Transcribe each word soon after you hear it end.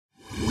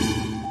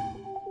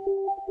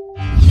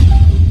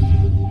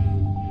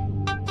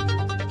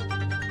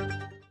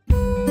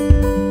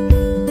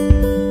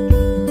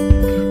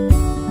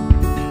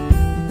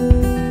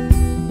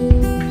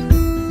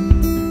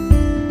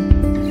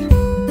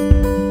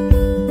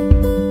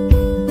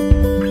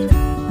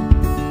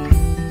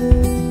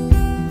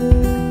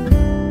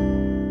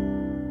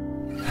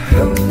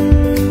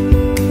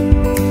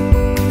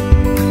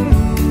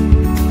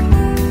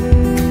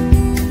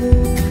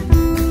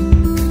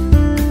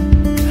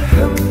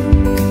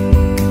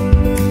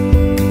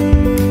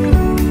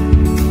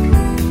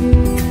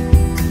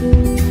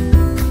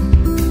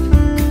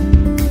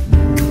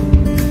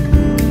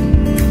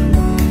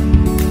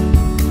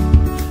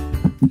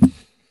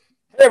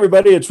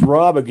everybody, it's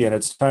Rob again.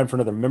 It's time for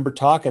another member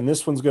talk, and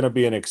this one's going to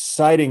be an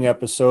exciting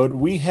episode.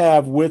 We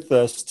have with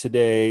us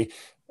today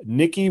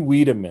Nicole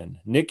Wiedeman.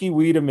 Nicole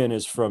Wiedeman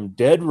is from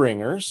Dead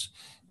Ringers.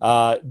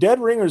 Dead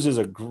Ringers is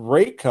a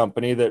great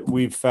company that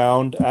we've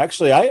found.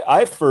 Actually,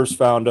 I first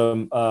found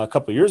them a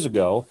couple of years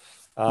ago.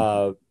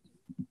 They're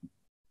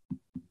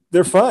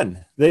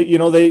fun.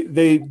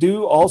 They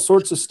do all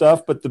sorts of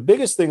stuff, but the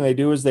biggest thing they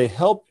do is they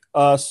help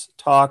us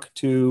talk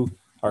to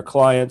our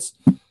clients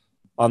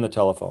on the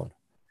telephone,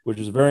 which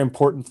is a very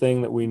important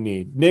thing that we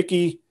need.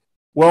 Nicole,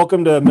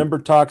 welcome to Member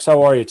Talks.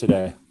 How are you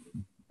today?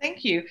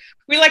 Thank you.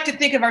 We like to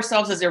think of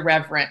ourselves as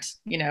irreverent, So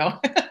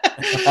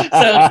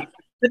the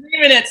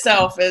name in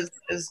itself is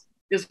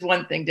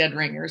one thing, Dead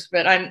Ringers.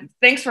 But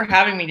thanks for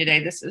having me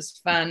today. This is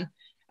fun.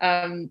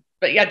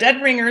 But yeah,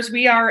 Dead Ringers,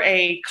 we are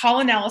a call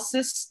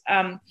analysis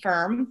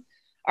firm.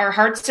 Our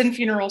hearts and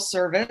funeral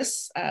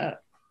service.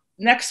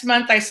 Next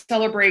month, I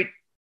celebrate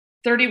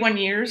 31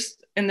 years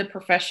in the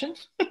profession.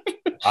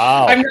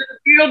 Wow. I'm the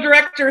field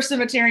director,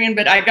 cemeterian,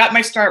 but I got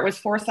my start with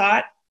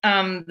Forethought,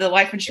 the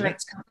life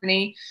insurance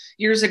company,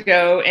 years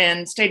ago,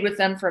 and stayed with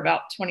them for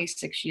about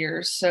 26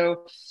 years.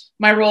 So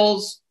my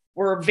roles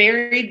were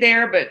varied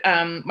there, but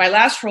my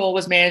last role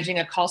was managing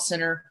a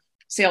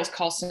sales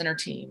call center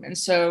team. And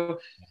so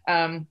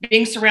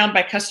being surrounded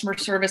by customer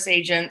service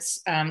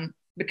agents,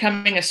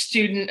 becoming a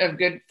student of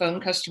good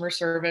phone customer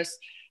service,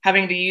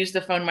 having to use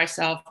the phone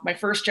myself. My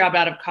first job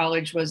out of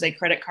college was a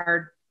credit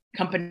card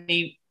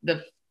company.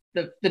 The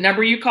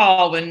number you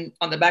call when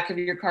on the back of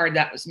your card,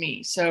 that was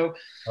me. So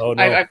oh,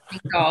 no. I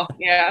call,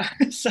 yeah.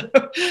 So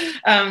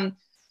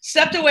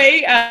stepped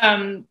away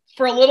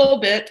for a little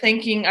bit,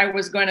 thinking I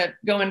was going to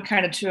go in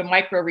kind of to a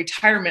micro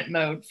retirement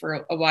mode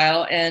for a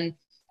while. And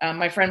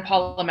my friend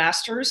Paula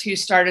Masters, who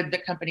started the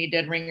company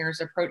Dead Ringers,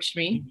 approached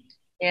me.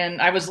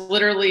 And I was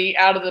literally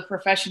out of the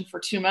profession for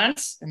 2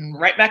 months and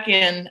right back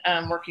in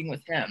working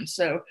with him.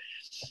 So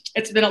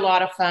it's been a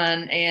lot of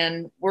fun.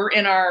 And we're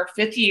in our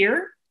 5th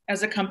year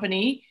as a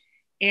company.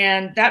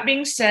 And that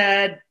being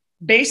said,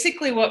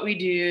 basically what we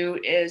do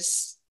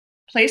is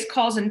place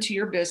calls into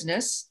your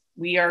business.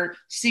 We are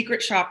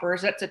secret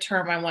shoppers. That's a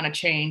term I want to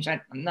change.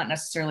 I'm not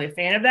necessarily a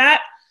fan of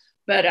that,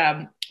 but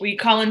we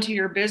call into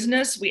your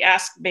business. We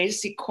ask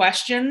basic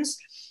questions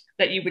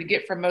that you would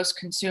get from most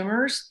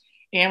consumers,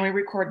 and we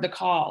record the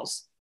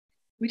calls.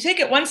 We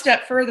take it one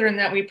step further in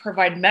that we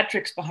provide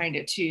metrics behind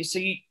it too. So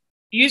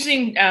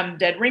using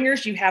Dead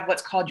Ringers, you have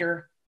what's called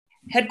your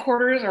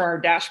headquarters or our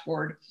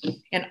dashboard,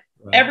 and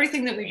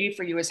everything that we do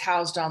for you is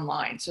housed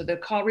online. So the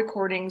call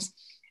recordings,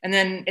 and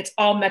then it's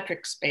all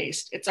metrics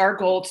based. It's our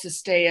goal to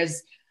stay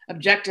as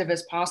objective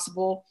as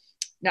possible.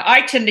 Now,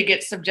 I tend to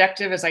get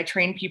subjective as I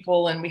train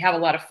people, and we have a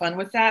lot of fun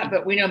with that,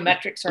 but we know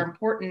metrics are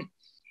important,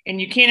 and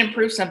you can't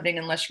improve something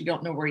unless you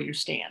don't know where you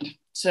stand.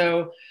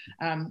 So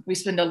we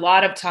spend a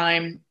lot of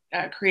time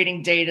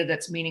creating data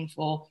that's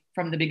meaningful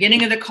from the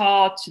beginning of the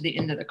call to the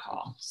end of the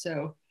call.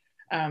 So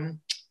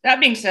that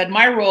being said,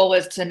 my role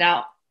is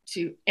to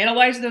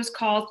analyze those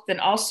calls, then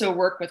also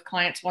work with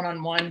clients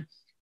one-on-one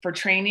for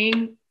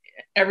training,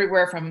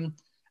 everywhere from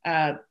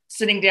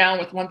sitting down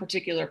with one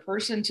particular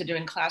person to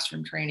doing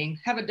classroom training.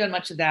 Haven't done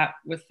much of that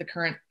with the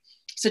current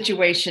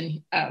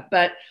situation,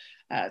 but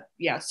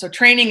so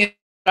training is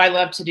what I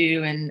love to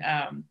do, and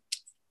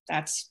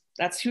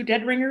that's who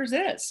Dead Ringers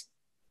is.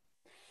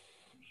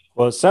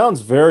 Well, it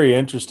sounds very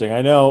interesting.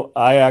 I know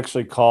I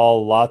actually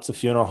call lots of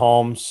funeral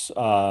homes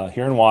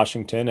here in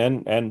Washington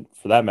and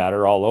for that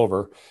matter, all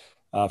over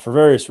for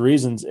various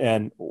reasons.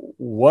 And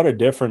what a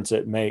difference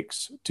it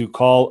makes to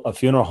call a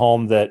funeral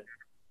home that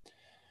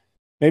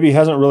maybe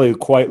hasn't really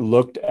quite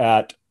looked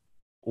at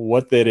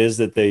what it is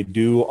that they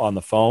do on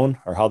the phone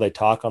or how they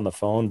talk on the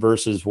phone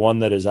versus one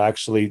that has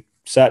actually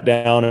sat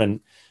down and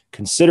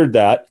considered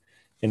that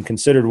and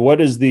considered what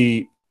is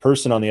the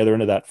person on the other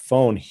end of that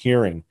phone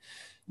hearing.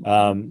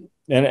 And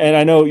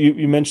I know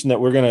you mentioned that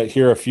we're going to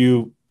hear a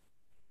few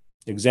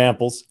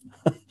examples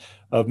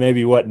of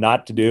maybe what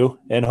not to do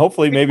and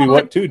hopefully maybe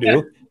what to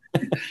do.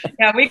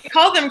 Yeah, we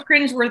call them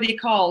cringeworthy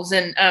calls.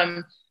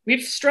 And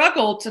we've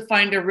struggled to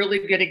find a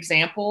really good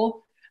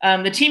example.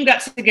 The team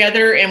got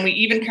together and we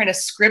even kind of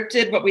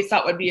scripted what we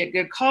thought would be a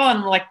good call.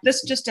 And we're like,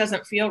 this just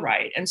doesn't feel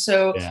right. And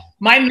so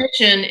my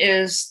mission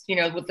is,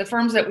 with the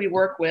firms that we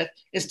work with,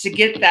 is to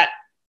get that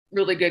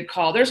really good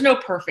call. There's no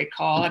perfect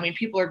call. I mean,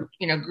 people are,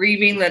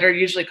 grieving that are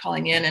usually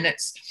calling in, and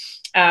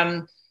it's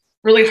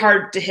really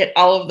hard to hit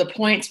all of the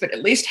points, but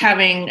at least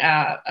having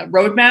a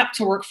roadmap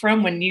to work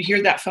from when you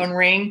hear that phone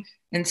ring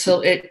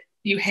until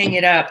you hang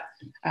it up,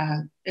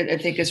 I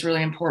think is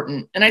really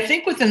important. And I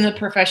think within the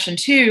profession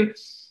too,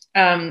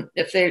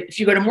 if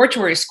you go to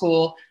mortuary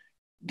school,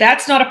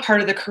 that's not a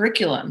part of the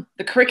curriculum.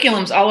 The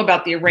curriculum's all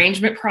about the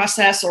arrangement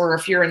process, or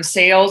if you're in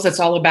sales, it's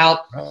all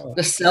about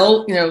the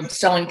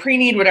selling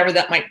pre-need, whatever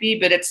that might be.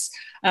 But it's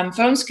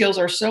phone skills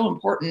are so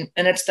important,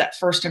 and it's that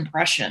first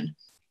impression.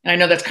 And I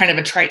know that's kind of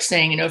a trite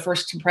saying,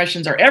 first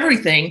impressions are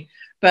everything,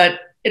 but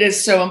it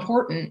is so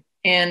important.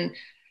 And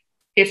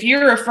if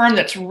you're a firm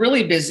that's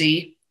really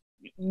busy,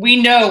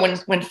 we know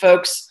when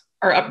folks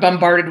are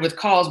bombarded with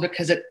calls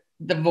because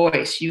the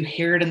voice, you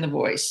hear it in the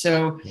voice.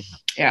 So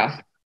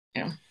yeah.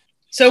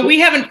 So we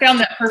haven't found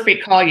that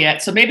perfect call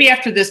yet. So maybe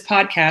after this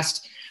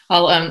podcast,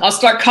 I'll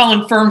start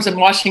calling firms in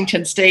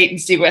Washington State and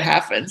see what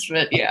happens.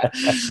 But yeah.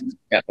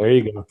 There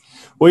you go.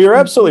 Well, you're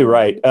absolutely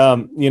right.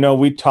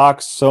 We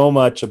talk so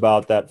much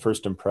about that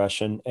first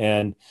impression,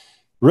 and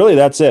really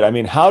that's it. I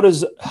mean, how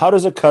does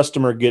a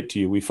customer get to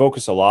you? We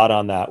focus a lot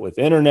on that with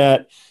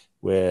internet,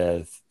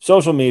 with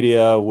social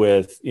media,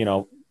 with,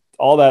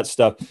 all that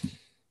stuff.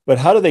 But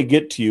how do they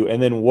get to you?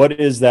 And then what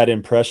is that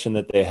impression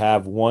that they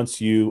have once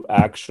you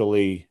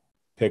actually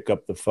pick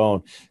up the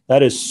phone?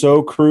 That is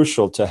so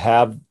crucial to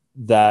have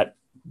that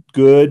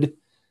good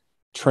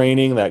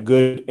training, that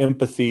good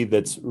empathy.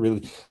 That's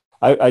really,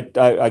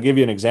 I give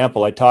you an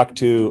example. I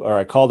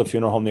called a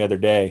funeral home the other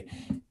day,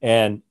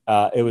 and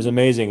it was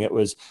amazing. It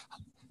was,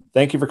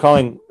 "Thank you for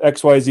calling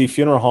XYZ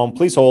funeral home.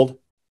 Please hold."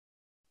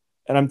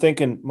 And I'm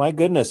thinking, my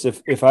goodness,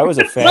 if I was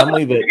a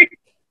family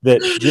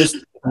that just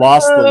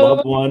lost the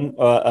loved one,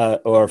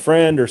 or a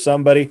friend or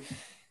somebody,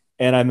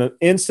 and I'm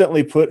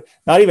instantly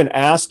not even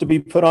asked to be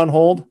put on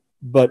hold,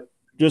 but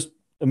just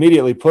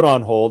immediately put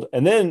on hold,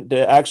 and then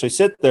to actually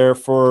sit there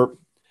for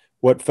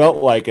what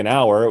felt like an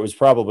hour. It was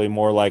probably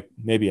more like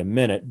maybe a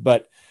minute,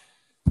 but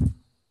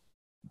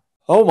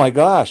oh my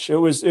gosh, it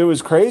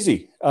was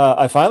crazy.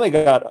 I finally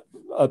got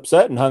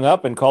upset and hung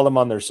up and called them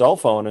on their cell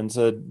phone and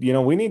said,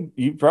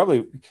 you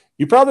probably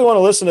want to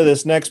listen to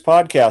this next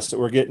podcast that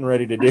we're getting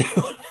ready to do.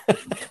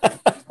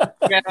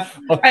 Yeah.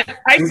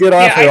 You get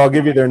off here, I'll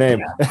give you their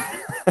name.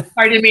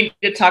 I didn't mean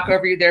to talk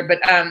over you there, but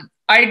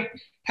I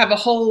have a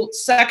whole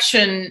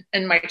section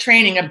in my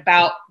training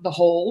about the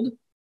hold.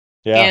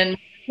 Yeah. And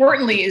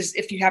importantly is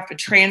if you have to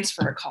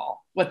transfer a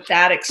call, what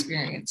that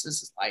experience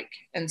is like.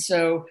 And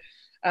so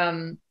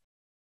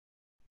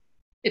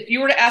if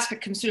you were to ask a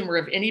consumer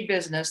of any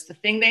business, the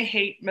thing they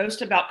hate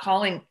most about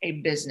calling a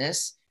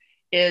business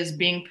is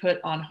being put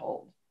on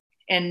hold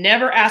and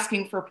never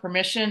asking for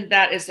permission.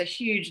 That is a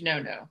huge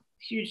no-no,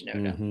 huge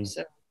no-no. Mm-hmm.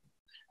 So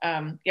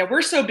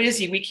we're so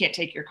busy, we can't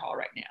take your call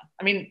right now.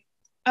 I mean,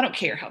 I don't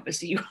care how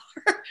busy you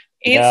are.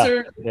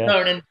 Answer the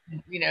phone and,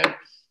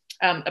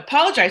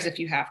 apologize if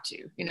you have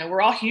to.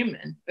 We're all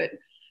human, but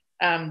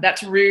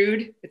that's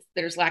rude.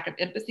 There's lack of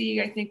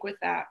empathy, I think, with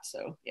that.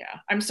 So yeah,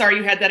 I'm sorry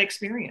you had that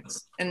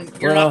experience. And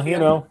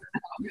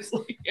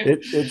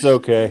it's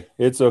okay.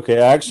 It's okay.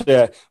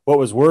 Actually, what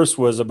was worse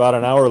was about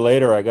an hour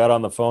later, I got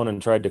on the phone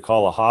and tried to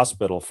call a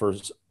hospital for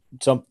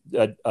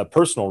a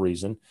personal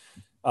reason.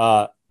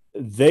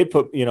 They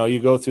put, you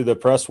go through the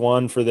press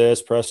 1 for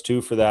this, press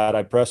 2 for that.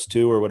 I pressed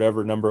 2 or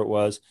whatever number it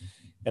was.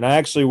 And I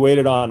actually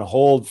waited on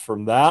hold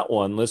from that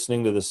one,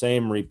 listening to the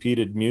same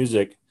repeated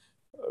music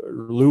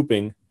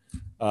looping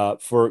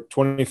for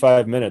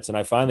 25 minutes. And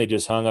I finally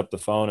just hung up the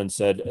phone and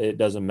said, it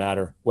doesn't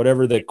matter.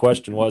 Whatever the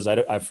question was,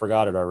 I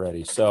forgot it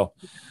already. So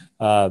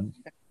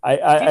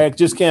I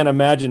just can't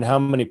imagine how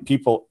many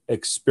people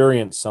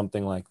experience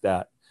something like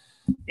that.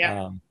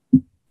 Yeah.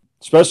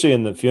 Especially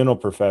in the funeral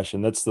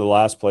profession. That's the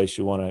last place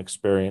you want to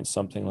experience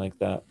something like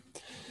that.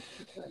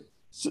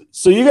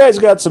 So you guys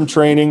got some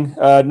training.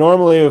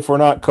 Normally, if we're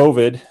not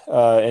COVID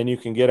and you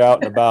can get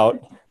out and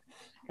about,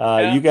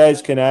 you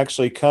guys can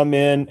actually come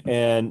in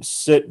and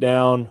sit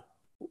down.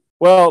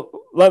 Well,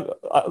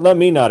 let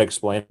me not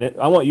explain it.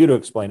 I want you to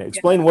explain it.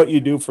 Explain what you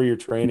do for your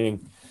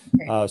training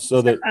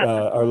so that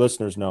our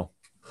listeners know.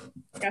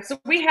 Yeah, so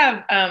we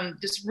have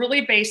just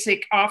really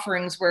basic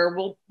offerings where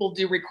we'll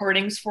do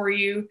recordings for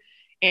you.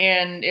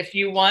 And if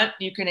you want,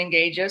 you can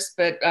engage us,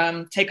 but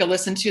take a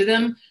listen to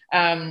them.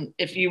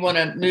 If you want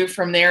to move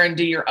from there and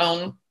do your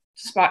own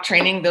spot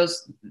training,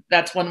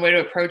 that's one way to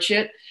approach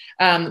it.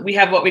 We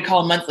have what we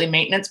call a monthly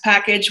maintenance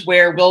package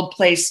where we'll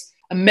place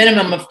a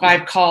minimum of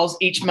 5 calls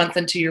each month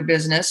into your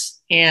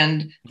business.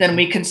 And then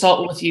we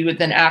consult with you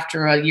then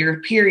after a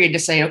year period to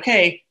say,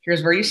 okay,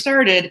 here's where you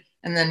started.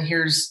 And then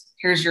here's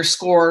your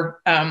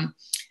score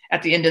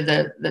at the end of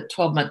the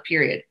 12-month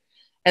period.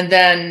 And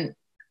then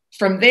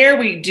from there,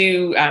 we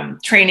do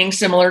training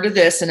similar to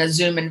this in a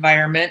Zoom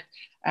environment.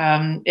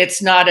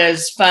 It's not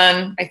as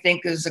fun, I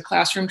think, as the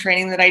classroom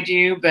training that I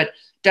do, but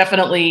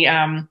definitely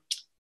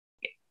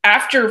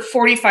after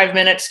 45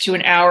 minutes to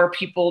an hour,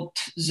 people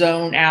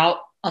zone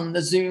out on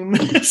the Zoom.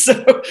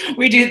 So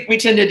we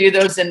tend to do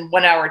those in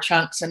 1-hour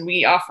chunks, and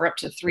we offer up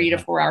to 3 to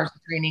 4 hours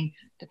of training,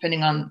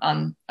 depending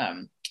on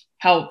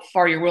how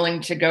far you're willing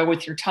to go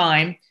with your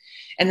time.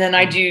 And then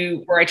I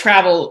do where I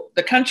travel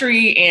the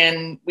country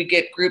and we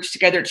get groups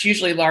together. It's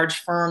usually large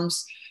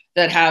firms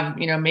that have,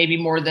 maybe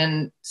more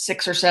than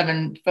 6 or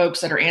 7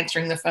 folks that are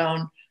answering the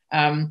phone.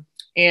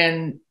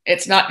 And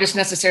it's not just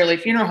necessarily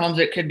funeral homes.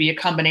 It could be a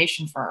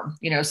combination firm,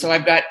 so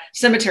I've got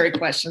cemetery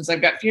questions.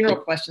 I've got funeral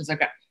questions. I've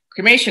got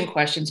cremation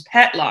questions,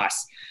 pet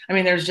loss. I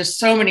mean, there's just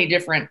so many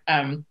different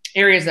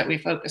areas that we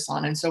focus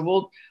on. And so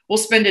we'll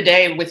spend a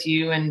day with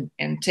you and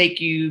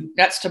take you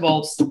nuts to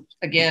bolts,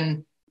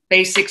 again,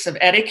 basics of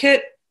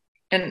etiquette.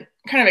 And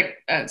kind of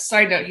a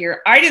side note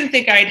here, I didn't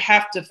think I'd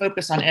have to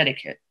focus on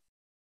etiquette.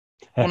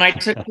 when I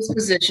took this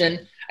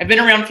position. I've been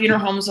around funeral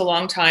homes a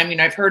long time.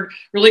 I've heard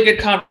really good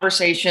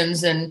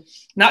conversations and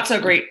not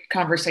so great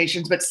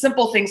conversations, but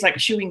simple things like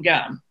chewing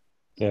gum.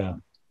 Yeah.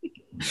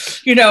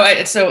 These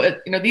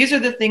are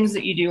the things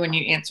that you do when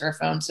you answer a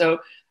phone. So,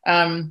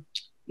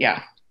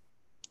 yeah.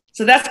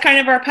 So that's kind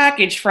of our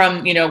package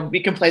from, we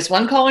can place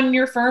one call in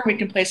your firm, we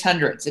can place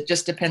hundreds. It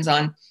just depends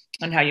on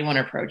how you want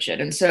to approach it.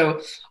 And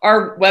so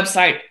our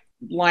website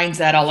lines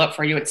that all up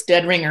for you. It's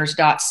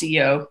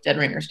deadringers.co,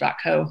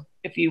 deadringers.co,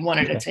 if you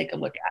wanted to take a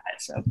look at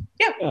it. So,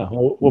 yeah.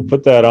 We'll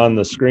put that on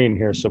the screen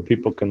here so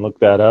people can look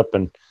that up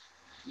and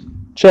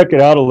check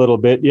it out a little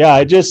bit.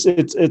 Yeah,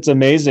 it's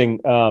amazing.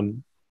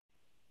 The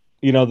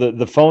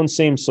phone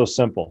seems so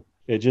simple.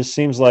 It just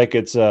seems like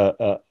it's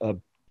a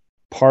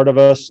part of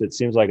us. It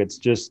seems like it's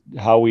just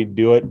how we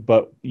do it,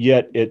 but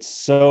yet it's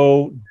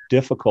so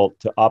difficult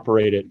to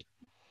operate it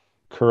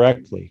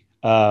correctly.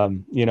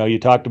 You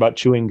talked about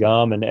chewing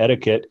gum and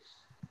etiquette.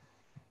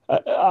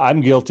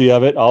 I'm guilty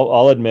of it.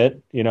 I'll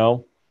admit,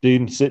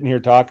 being sitting here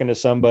talking to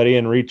somebody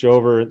and reach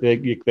over,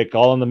 they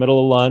call in the middle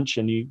of lunch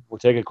and you will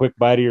take a quick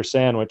bite of your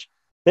sandwich.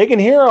 They can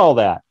hear all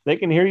that. They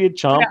can hear you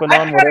chomping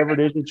on whatever it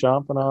is you're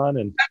chomping on.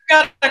 And I've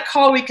got a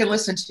call we can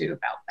listen to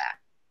about that.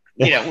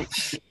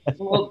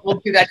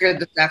 We'll do that here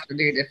this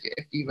afternoon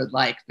if you would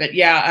like. But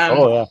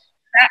yeah,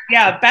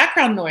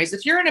 background noise.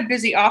 If you're in a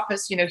busy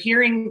office,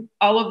 hearing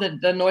all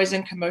of the noise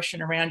and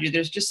commotion around you,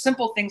 there's just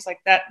simple things like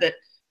that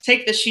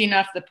take the sheen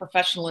off the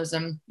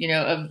professionalism,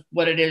 of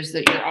what it is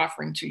that you're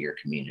offering to your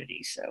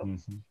community. So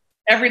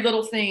every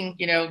little thing,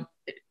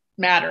 it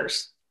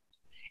matters.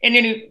 And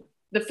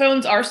the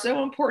phones are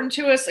so important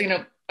to us.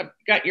 I've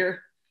got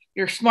your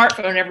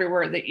smartphone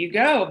everywhere that you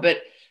go,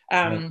 but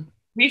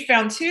we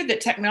found too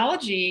that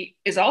technology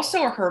is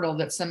also a hurdle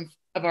that some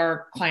of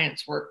our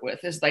clients work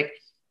with. Is like,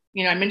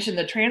 I mentioned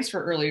the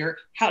transfer earlier.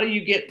 How do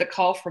you get the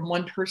call from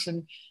one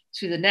person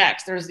to the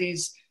next? There's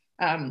these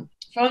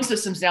phone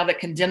systems now that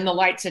can dim the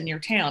lights in your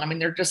town. I mean,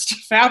 they're just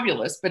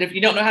fabulous, but if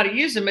you don't know how to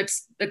use them,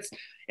 it's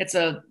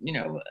an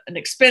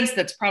expense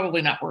that's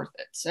probably not worth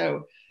it.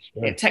 So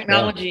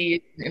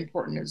technology is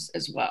important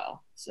as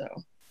well. So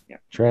yeah.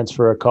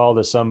 Transfer a call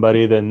to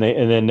somebody, then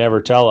never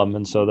tell them,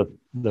 and so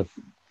the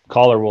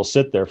caller will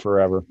sit there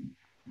forever.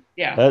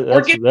 Yeah,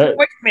 or get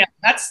voicemail.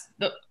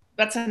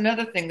 That's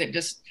another thing that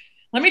just,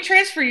 let me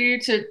transfer you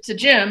to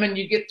Jim, and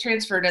you get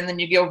transferred, and then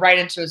you go right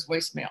into his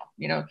voicemail.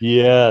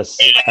 Yes,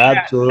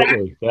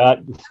 absolutely.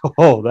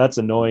 That's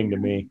annoying to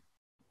me.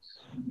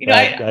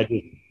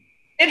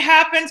 It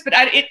happens, but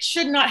it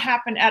should not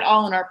happen at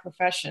all in our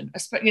profession.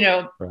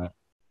 Right.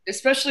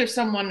 Especially if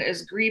someone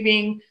is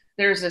grieving.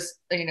 There's this,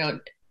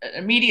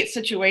 immediate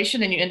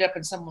situation, and you end up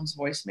in someone's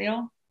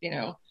voicemail.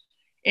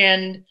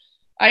 And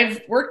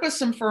I've worked with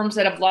some firms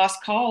that have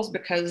lost calls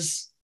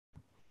because,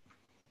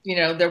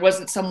 there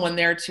wasn't someone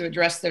there to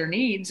address their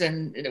needs,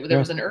 and there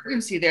was an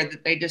urgency there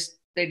that they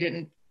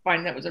didn't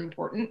find that was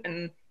important,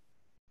 and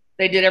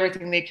they did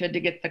everything they could to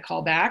get the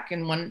call back.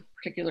 In one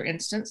particular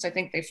instance, I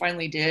think they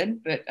finally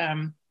did, but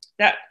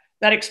that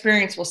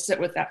experience will sit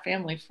with that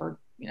family for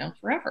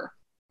forever.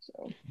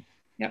 So,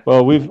 yeah.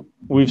 Well,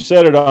 we've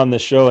said it on the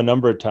show a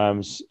number of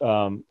times.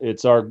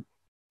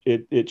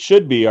 It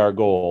should be our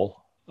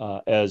goal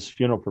as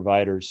funeral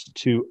providers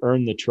to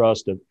earn the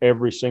trust of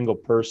every single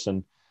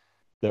person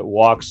that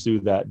walks through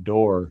that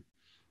door.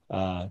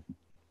 I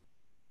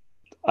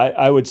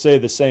would say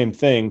the same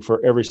thing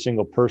for every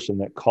single person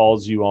that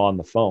calls you on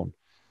the phone.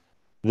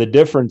 The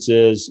difference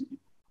is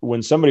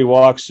when somebody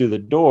walks through the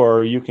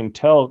door, you can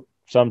tell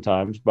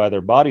sometimes by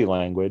their body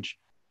language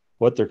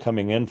what they're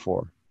coming in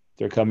for. If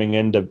they're coming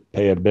in to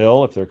pay a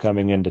bill, if they're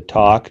coming in to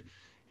talk,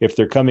 if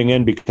they're coming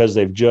in because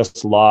they've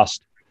just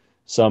lost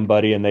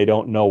somebody and they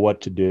don't know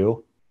what to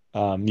do.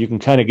 You can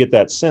kind of get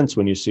that sense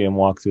when you see them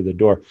walk through the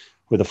door.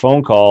 With a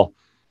phone call,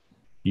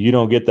 you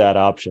don't get that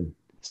option.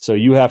 So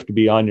you have to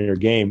be on your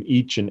game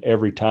each and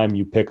every time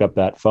you pick up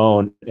that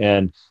phone.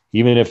 And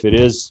even if it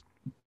is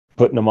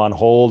putting them on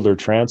hold or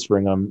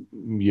transferring them,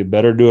 you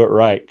better do it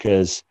right.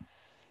 Because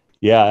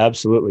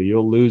absolutely.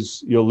 You'll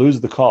lose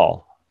the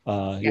call.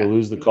 You'll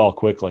lose the call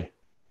quickly.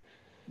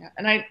 Yeah.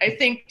 And I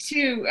think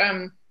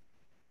too,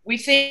 we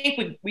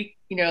think we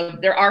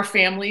there are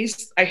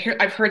families.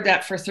 I've heard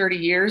that for 30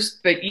 years,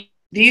 but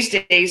these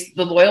days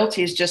the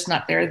loyalty is just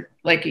not there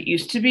like it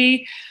used to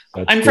be.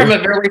 I'm from a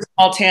very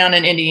small town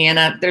in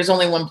Indiana. There's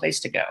only one place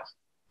to go.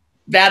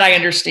 That I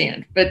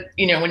understand. But,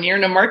 when you're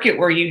in a market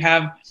where you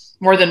have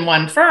more than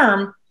one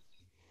firm,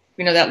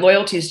 that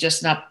loyalty is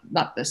just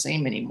not the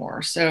same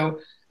anymore. So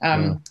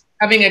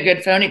having a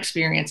good phone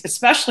experience,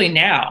 especially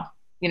now,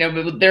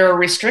 there are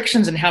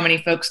restrictions in how many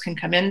folks can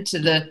come into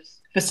the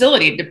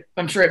facility.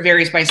 I'm sure it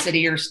varies by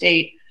city or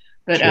state,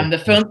 but the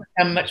phones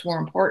become much more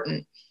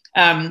important.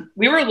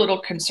 We were a little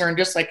concerned,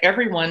 just like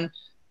everyone,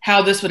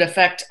 how this would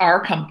affect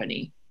our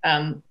company.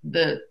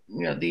 The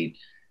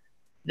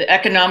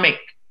economic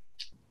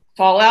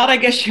fallout, I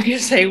guess you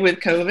could say, with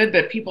COVID,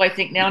 but people I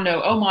think now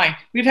know, oh my,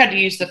 we've had to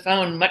use the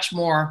phone much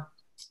more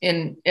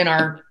in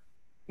our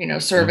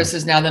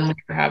services now than we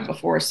ever have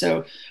before.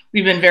 So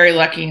we've been very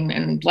lucky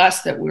and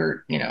blessed that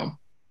we're,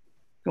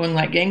 going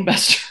like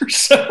gangbusters.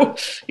 So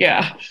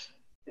yeah.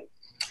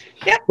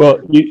 Yeah.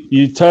 Well,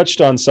 you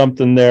touched on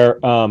something there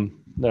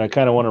that I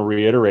kind of want to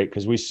reiterate,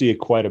 because we see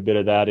quite a bit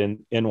of that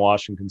in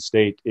Washington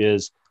State.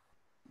 Is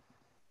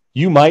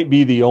you might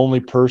be the only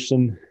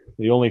person,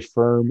 the only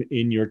firm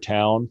in your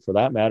town, for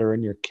that matter,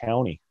 in your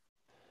county.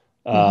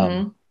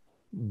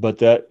 But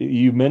that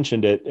you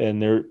mentioned it,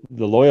 and the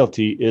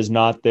loyalty is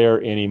not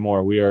there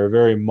anymore. We are a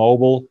very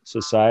mobile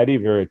society,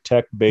 very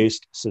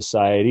tech-based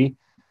society,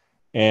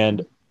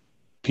 and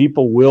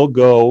people will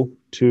go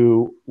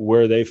to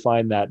where they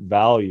find that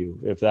value.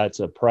 If that's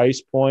a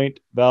price point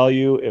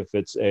value, if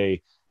it's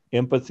a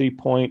empathy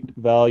point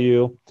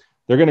value,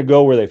 they're going to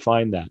go where they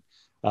find that.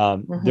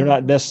 They're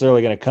not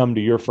necessarily going to come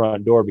to your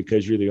front door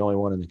because you're the only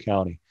one in the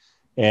county.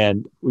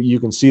 And you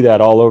can see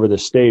that all over the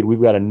state.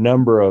 We've got a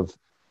number of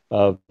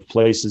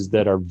places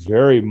that are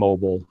very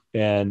mobile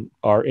and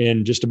are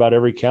in just about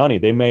every county.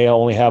 They may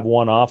only have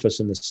one office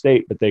in the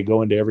state, but they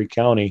go into every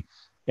county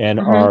and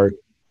are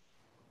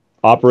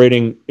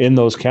operating in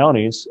those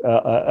counties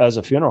as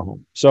a funeral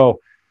home.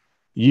 So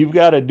you've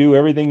got to do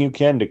everything you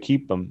can to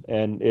keep them.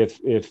 And if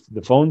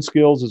the phone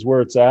skills is where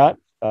it's at,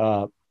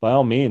 by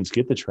all means,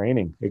 get the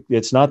training.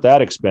 It's not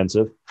that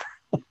expensive.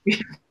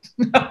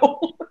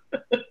 No.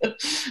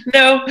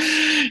 No.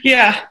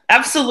 Yeah,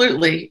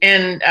 absolutely.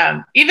 And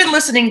even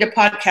listening to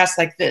podcasts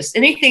like this,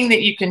 anything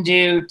that you can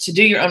do to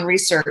do your own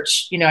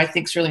research, I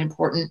think is really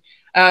important.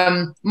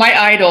 My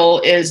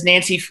idol is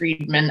Nancy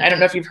Friedman. I don't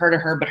know if you've heard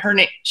of her, but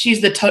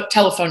she's the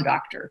telephone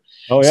doctor.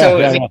 Oh,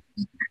 yeah. So,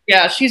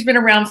 yeah, she's been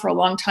around for a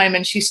long time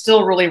and she's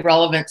still really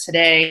relevant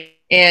today.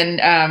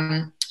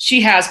 And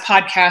she has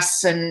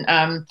podcasts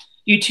and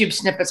YouTube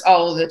snippets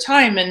all of the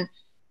time. And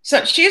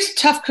so she's a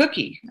tough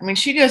cookie. I mean,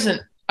 she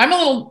doesn't, I'm a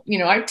little,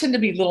 I tend to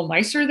be a little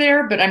nicer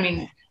there, but I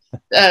mean,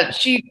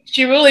 she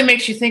really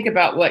makes you think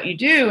about what you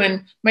do.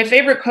 And my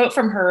favorite quote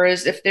from her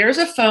is, if there's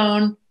a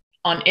phone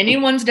on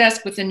anyone's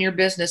desk within your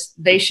business,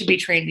 they should be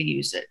trained to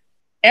use it.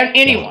 And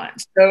anyone.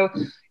 So,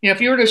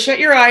 if you were to shut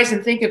your eyes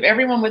and think of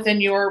everyone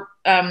within your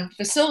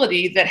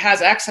facility that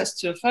has access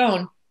to a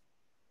phone,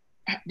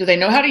 do they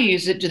know how to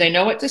use it? Do they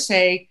know what to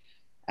say?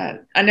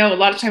 I know a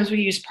lot of times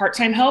we use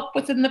part-time help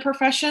within the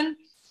profession.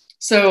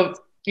 So,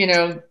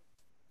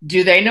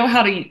 do they know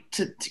how to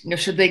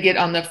should they get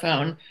on the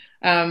phone?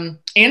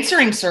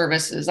 Answering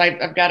services.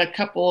 I've got a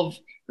couple of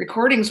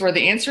recordings where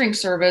the answering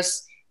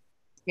service,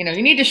 you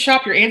need to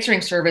shop your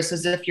answering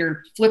services if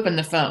you're flipping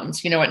the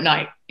phones, at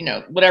night,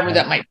 whatever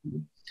that might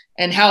be,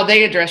 and how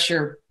they address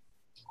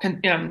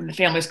the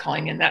families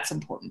calling in. That's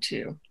important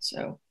too.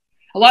 So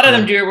a lot of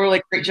them do a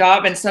really great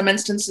job. In some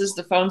instances,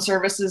 the phone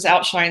services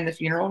outshine the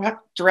funeral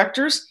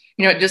directors.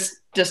 It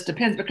just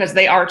depends because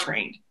they are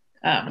trained.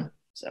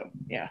 So,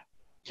 yeah.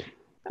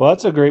 Well,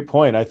 that's a great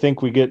point. I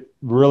think we get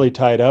really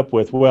tied up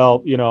with,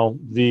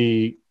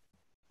 the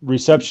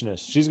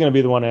receptionist, she's going to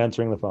be the one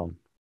answering the phone,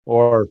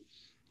 or,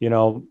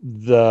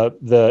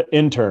 the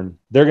intern,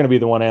 they're going to be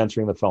the one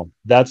answering the phone.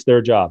 That's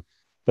their job.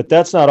 But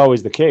that's not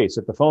always the case.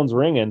 If the phone's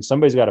ringing,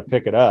 somebody's got to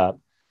pick it up.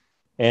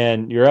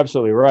 And you're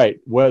absolutely right.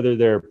 Whether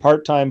they're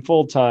part-time,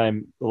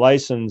 full-time,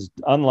 licensed,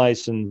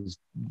 unlicensed,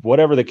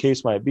 whatever the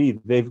case might be,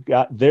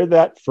 they're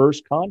that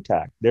first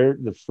contact. They're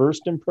the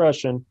first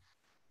impression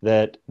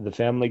that the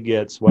family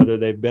gets, whether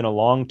they've been a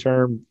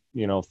long-term,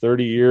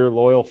 30-year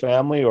loyal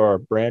family or a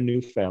brand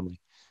new family.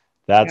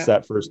 That's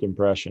that first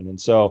impression. And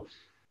so,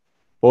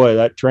 boy,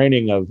 that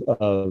training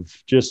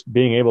of just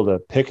being able to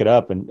pick it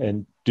up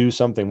and do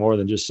something more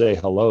than just say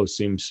hello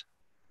seems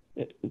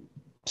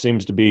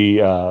to be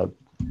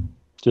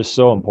just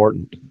so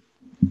important.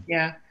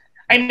 Yeah.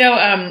 I know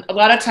a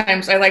lot of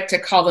times I like to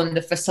call them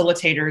the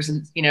facilitators,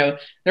 and,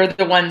 they're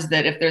the ones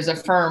that if there's a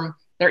firm,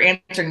 they're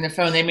answering the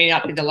phone. They may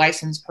not be the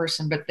licensed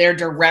person, but they're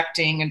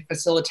directing and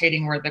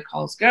facilitating where the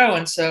calls go.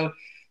 And so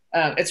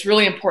it's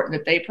really important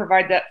that they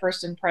provide that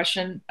first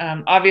impression.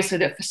 Obviously,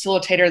 the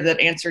facilitator that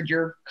answered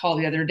your call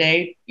the other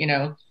day,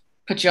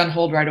 put you on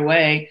hold right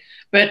away.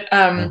 But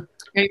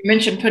you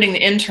mentioned putting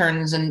the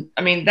interns, and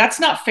I mean, that's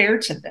not fair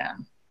to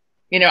them.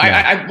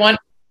 I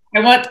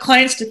want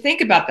clients to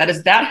think about that.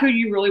 Is that who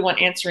you really want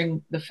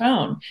answering the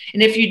phone?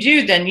 And if you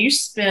do, then you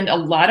spend a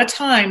lot of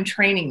time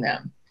training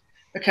them,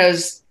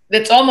 because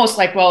it's almost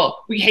like,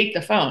 well, we hate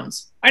the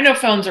phones. I know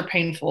phones are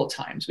painful at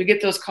times. We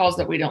get those calls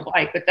that we don't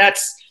like, but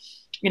that's,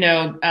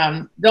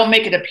 don't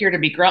make it appear to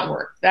be grunt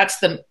work. That's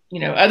the,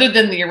 other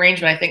than the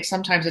arrangement, I think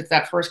sometimes it's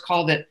that first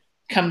call that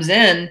comes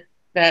in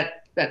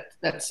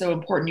that's so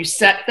important. You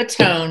set the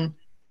tone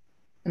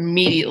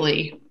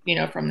immediately,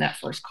 from that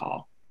first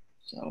call.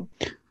 So.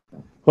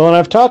 Well, and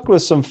I've talked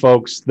with some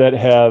folks that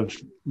have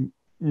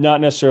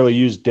not necessarily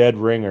used dead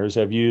ringers,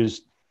 have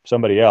used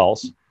somebody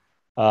else.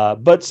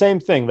 But same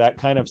thing,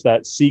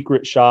 that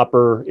secret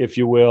shopper, if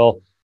you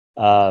will,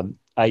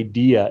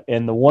 idea.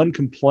 And the one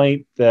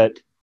complaint that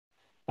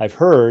I've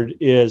heard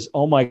is,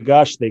 oh my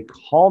gosh, they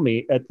call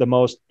me at the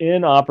most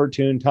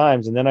inopportune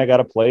times. And then I got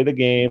to play the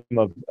game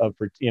of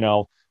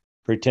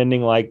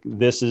pretending like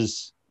this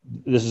is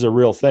this is a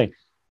real thing.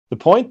 The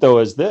point, though,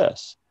 is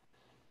this: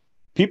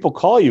 people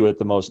call you at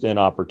the most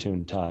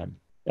inopportune time.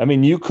 I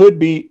mean,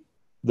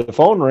 the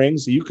phone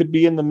rings, you could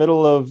be in the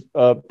middle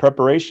of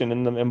preparation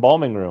in the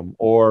embalming room,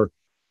 or,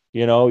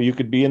 you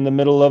could be in the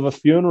middle of a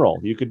funeral.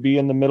 You could be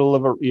in the middle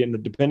of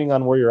depending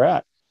on where you're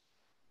at.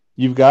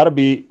 You've got to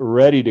be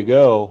ready to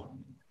go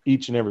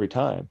each and every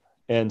time.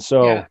 And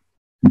so, Yeah.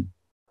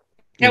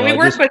 Yeah, we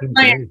work with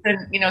clients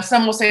and,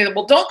 some will say,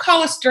 well, don't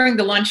call us during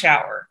the lunch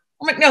hour.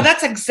 I'm like, no,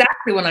 that's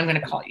exactly when I'm going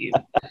to call you.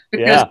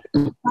 Because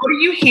how do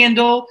you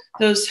handle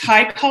those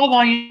high call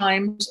volume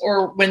times,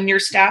 or when your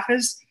staff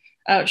is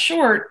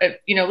short?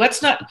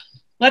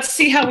 Let's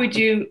see how we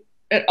do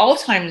at all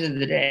times of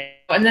the day.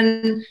 And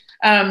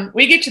then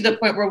we get to the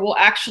point where we'll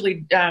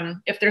actually,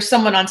 if there's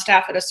someone on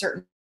staff at a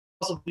certain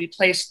will be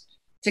placed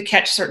to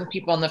catch certain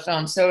people on the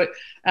phone. So,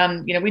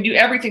 we do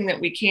everything that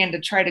we can to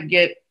try to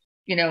get,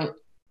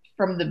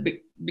 from the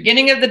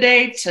beginning of the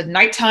day to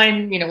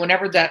nighttime,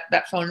 whenever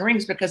that phone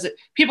rings, because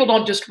people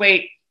don't just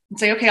wait and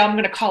say, okay, I'm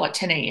going to call at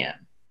 10 a.m.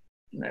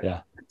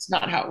 Yeah. That's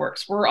not how it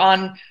works. We're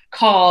on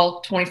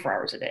call 24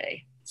 hours a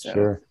day. So.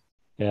 Sure.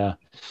 Yeah.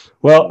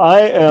 Well,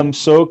 I am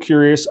so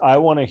curious. I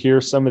want to hear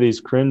some of these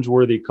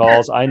cringeworthy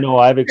calls. I know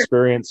I've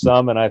experienced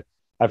some, and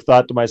I've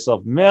thought to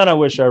myself, man, I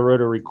wish I would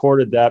have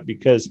recorded that,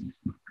 because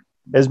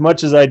as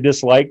much as I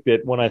disliked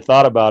it, when I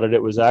thought about it,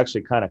 it was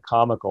actually kind of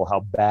comical how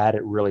bad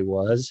it really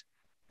was.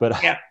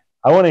 But yeah.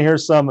 I want to hear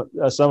some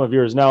of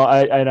yours. Now,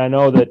 I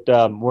know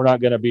that we're not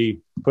going to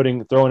be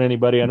throwing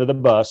anybody under the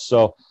bus,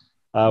 so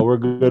we're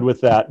good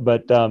with that.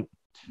 But I'm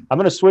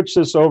going to switch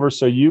this over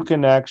so you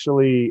can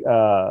actually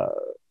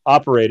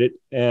operate it,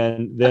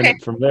 and then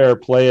from there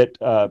play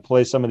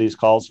some of these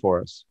calls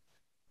for us.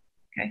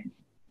 Okay.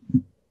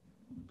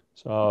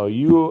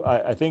 So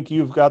I think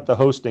you've got the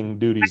hosting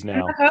duties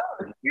now.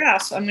 Yeah.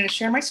 So I'm going to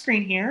share my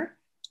screen here.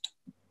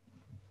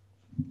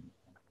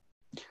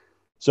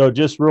 So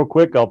just real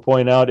quick, I'll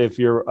point out, if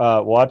you're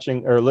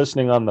watching or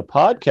listening on the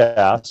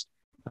podcast,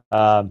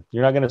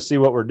 you're not going to see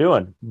what we're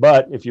doing.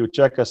 But if you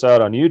check us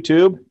out on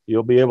YouTube,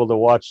 you'll be able to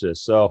watch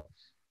this. So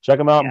check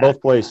them out in both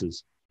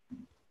places.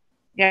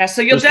 Yeah,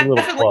 so you'll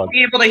definitely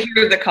be able to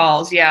hear the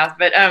calls. Yeah,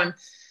 but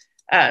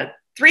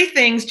three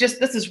things,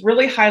 this is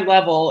really high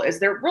level,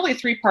 is there are really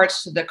three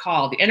parts to the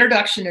call. The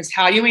introduction is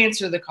how you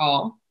answer the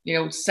call,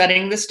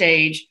 setting the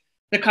stage,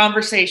 the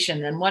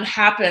conversation, and what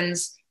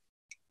happens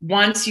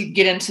once you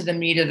get into the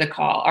meat of the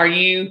call. Are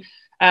you,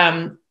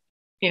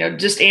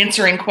 just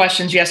answering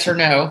questions, yes or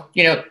no?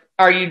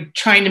 Are you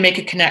trying to make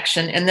a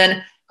connection? And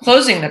then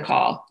closing the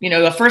call,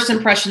 a first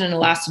impression and a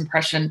last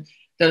impression,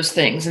 those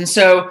things. And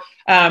so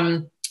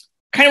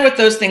kind of with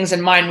those things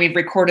in mind, we've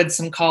recorded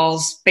some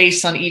calls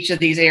based on each of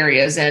these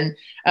areas. And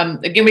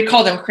again, we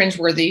call them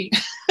cringeworthy.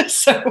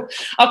 So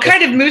I'll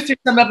kind of move through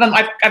some of them.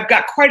 I've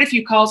got quite a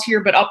few calls here,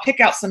 but I'll pick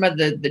out some of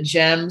the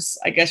gems,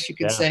 I guess you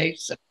could say.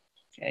 So,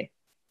 okay.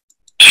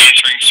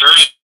 Answering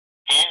service.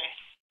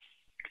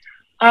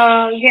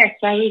 Yes,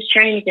 I was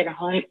trying to get a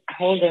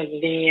hold of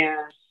the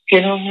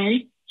funeral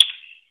home.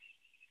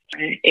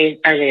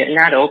 Are they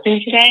not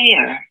open today,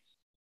 or?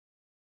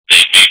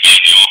 They may be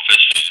in the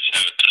office. They just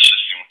have it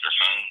assisting with their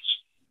phones.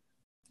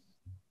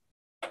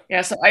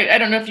 Yeah, so I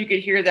don't know if you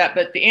could hear that,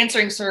 but the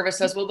answering service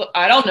says, well,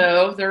 I don't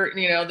know. They're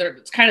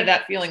it's kind of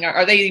that feeling.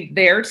 Are they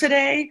there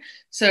today?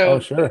 So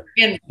sure.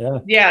 Again,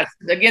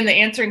 again, the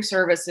answering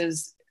service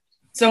is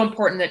so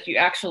important that you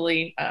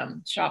actually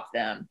shop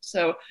them.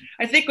 So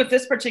I think with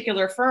this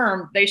particular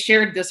firm, they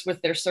shared this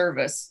with their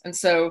service. And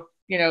so,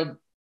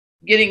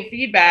 getting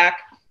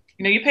feedback,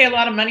 you pay a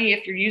lot of money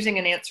if you're using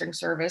an answering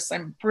service.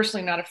 I'm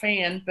personally not a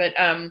fan, but,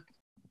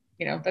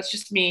 that's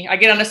just me. I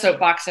get on a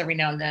soapbox every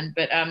now and then,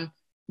 but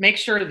make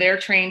sure they're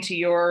trained to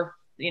your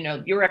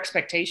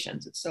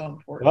expectations. It's so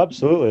important.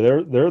 Absolutely.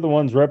 They're the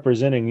ones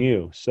representing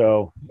you.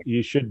 So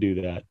you should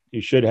do that.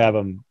 You should have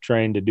them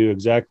trained to do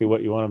exactly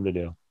what you want them to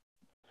do.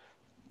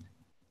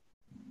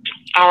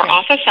 Our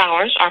office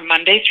hours are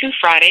Monday through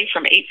Friday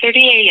from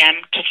 8:30 a.m.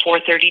 to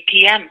 4:30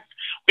 p.m.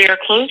 We are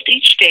closed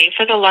each day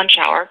for the lunch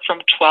hour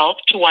from 12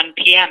 to 1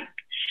 p.m.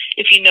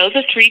 If you know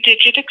the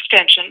 3-digit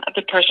extension of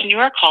the person you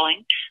are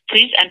calling,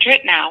 please enter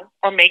it now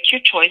or make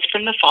your choice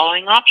from the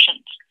following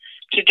options.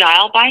 To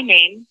dial by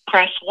name,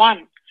 press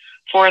 1.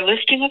 For a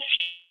listing of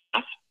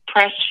staff,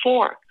 press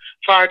 4.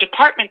 For our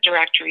department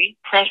directory,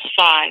 press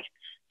 5.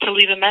 To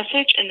leave a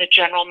message in the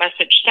general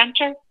message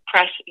center,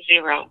 press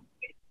 0.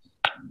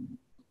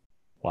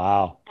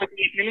 Wow. For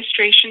the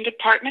administration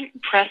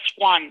department, press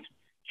 1.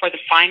 For the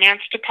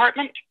finance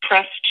department,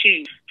 press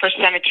 2. For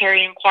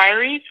cemetery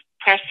inquiries,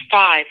 press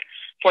 5.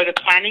 For the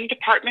planning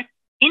department,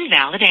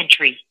 invalid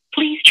entry.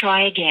 Please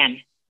try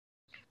again.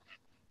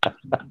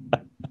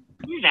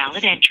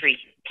 Invalid entry.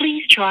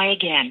 Please try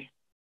again.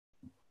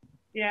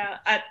 Yeah.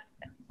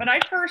 When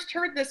I first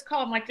heard this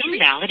call, I'm like,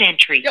 invalid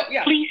entry. Oh,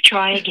 yeah. Please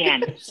try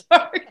again.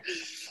 Sorry.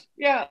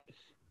 Yeah.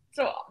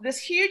 So this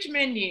huge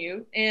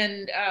menu,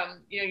 and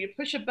you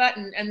push a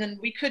button, and then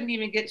we couldn't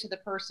even get to the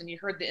person. You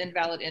heard the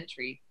invalid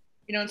entry,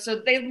 and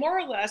so they more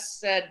or less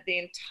said the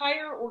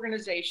entire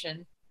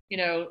organization,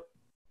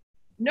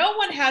 no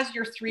one has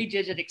your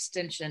 3-digit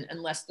extension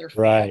unless they're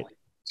Right. family.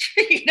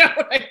 You know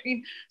what I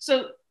mean?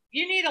 So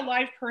you need a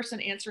live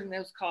person answering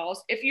those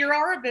calls. If you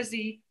are a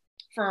busy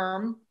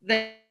firm,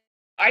 then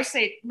I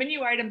say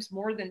menu items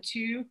more than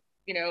 2,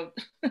 you know,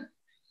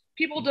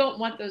 people don't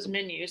want those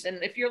menus.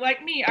 And if you're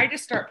like me, I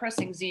just start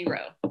pressing 0.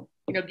 You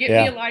know, get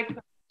me a live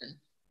person.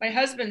 My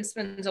husband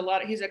spends a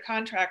lot, he's a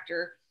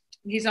contractor.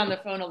 He's on the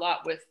phone a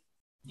lot with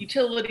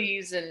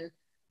utilities and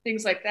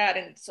things like that.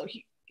 And so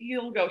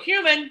he'll go,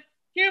 human.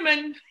 You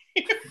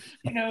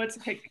know, it's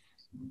like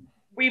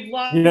we've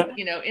lost,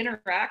 you know,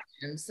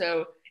 interaction.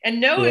 So,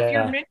 and know if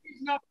your menu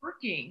is not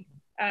working.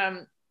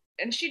 And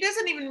she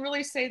doesn't even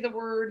really say the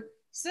word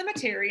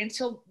cemetery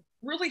until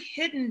really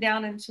hidden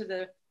down into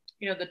the,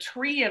 you know, the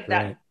tree of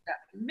that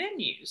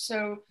menu.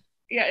 So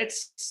yeah,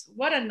 it's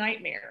what a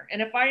nightmare.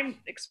 And if I'm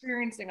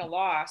experiencing a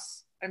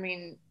loss, I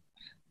mean,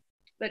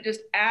 that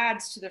just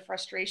adds to the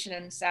frustration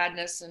and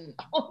sadness and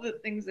all the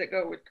things that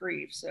go with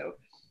grief. So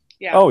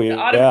yeah. Oh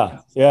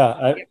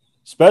yeah.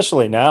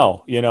 Especially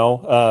now, you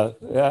know,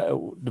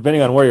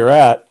 depending on where you're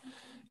at,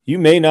 you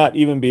may not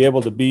even be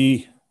able to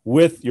be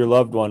with your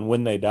loved one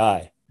when they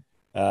die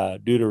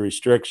due to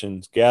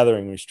restrictions,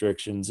 gathering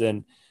restrictions.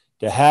 And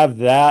to have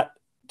that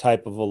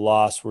type of a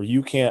loss where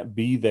you can't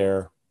be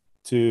there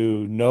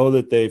to know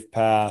that they've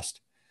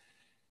passed,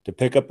 to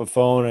pick up a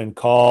phone and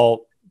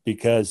call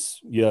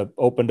because you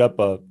opened up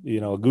a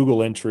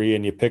Google entry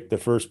and you picked the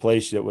first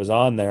place that was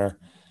on there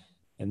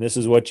and this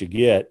is what you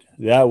get,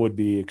 that would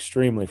be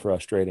extremely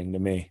frustrating to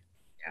me.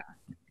 Yeah.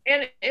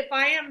 And if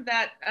I am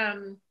that,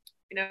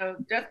 you know,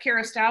 death care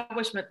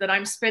establishment that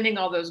I'm spending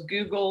all those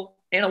Google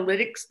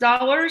analytics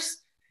dollars,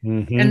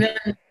 and then,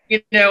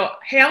 you know,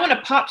 hey, I want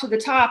to pop to the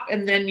top,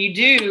 and then you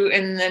do,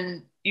 and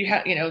then you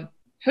have, you know,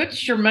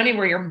 put your money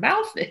where your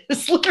mouth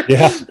is.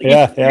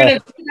 Yeah.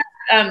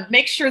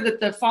 Make sure that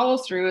the follow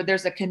through,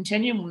 there's a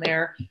continuum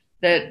there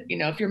that, you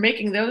know, if you're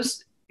making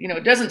those, you know,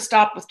 it doesn't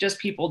stop with just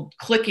people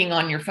clicking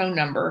on your phone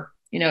number.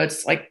 You know,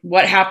 it's like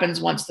what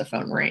happens once the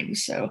phone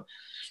rings. So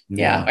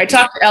yeah. I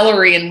talked to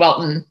Ellery in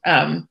Welton.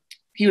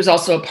 He was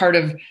also a part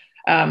of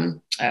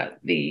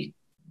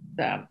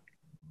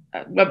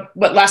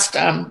what last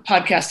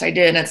podcast I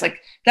did. And it's like,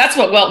 that's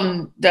what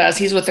Welton does.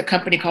 He's with a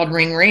company called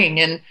Ring Ring.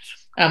 And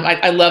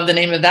I love the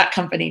name of that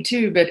company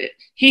too, but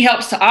he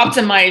helps to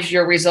optimize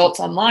your results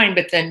online,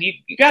 but then you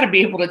got to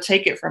be able to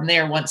take it from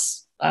there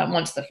once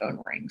the phone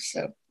rings.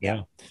 So,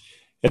 yeah.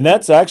 And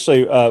that's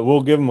actually,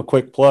 we'll give them a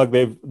quick plug.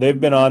 They've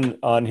been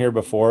on here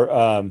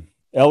before.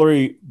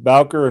 Ellery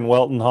Bowker and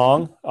Welton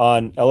Hong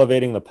on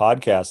Elevating the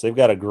Podcast. They've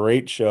got a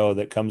great show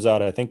that comes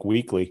out, I think,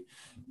 weekly.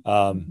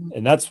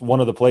 And that's one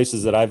of the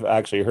places that I've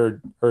actually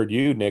heard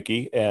you,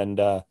 Nikki. And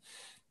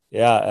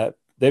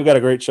they've got a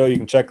great show. You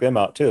can check them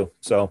out too.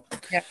 So,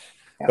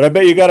 but I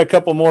bet you got a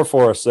couple more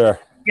for us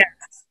there.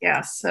 Yes.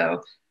 Yeah.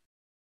 So,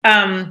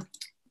 let's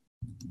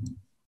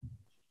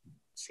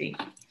see.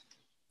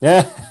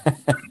 Yeah. On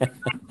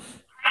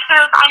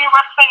your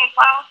website as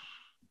well.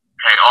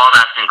 Okay, all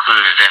that's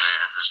included in it.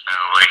 There's no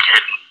like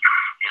hidden,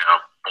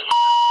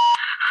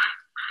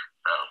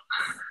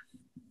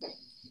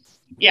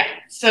 Yeah.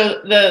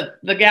 So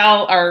the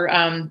gal,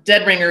 our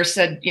dead ringer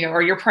said, you know,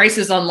 are your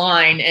prices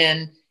online?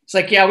 And it's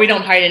like, yeah, we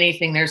don't hide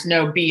anything. There's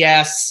no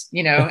BS,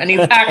 you know, and he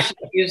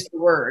actually used the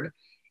word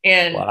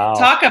and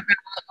talk about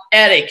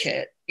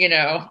etiquette, you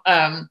know.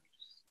 I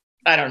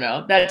don't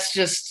know. That's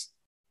just,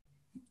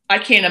 I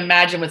can't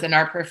imagine within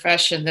our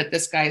profession that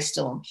this guy is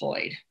still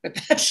employed, but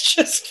that's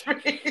just, so,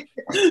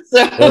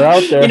 they're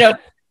out there. You know,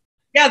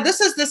 yeah,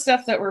 this is the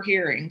stuff that we're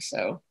hearing.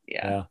 So,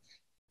 yeah.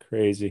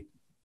 Crazy.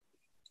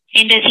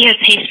 And does he have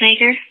a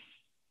pacemaker?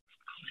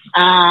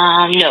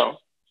 No.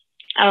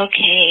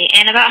 Okay.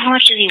 And about how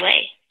much does he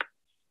weigh?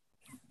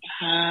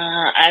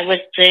 I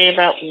would say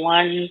about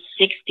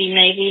 160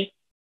 maybe.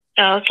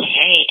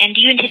 Okay. And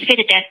do you anticipate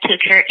the death to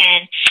occur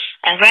in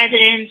a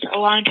residence, a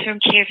long-term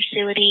care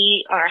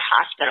facility, or a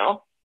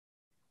hospital?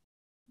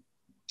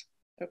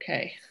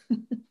 Okay.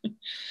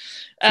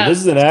 So this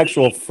is an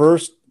actual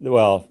first,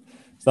 well,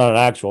 it's not an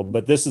actual,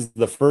 but this is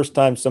the first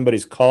time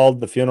somebody's called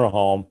the funeral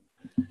home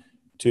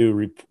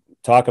to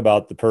talk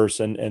about the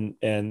person.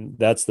 And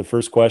that's the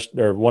first question,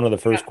 or one of the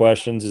first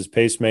questions is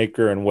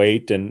pacemaker and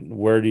weight. And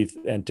where do you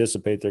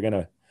anticipate they're going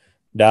to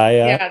die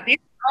at? Yeah, these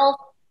are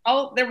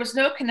all, there was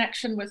no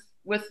connection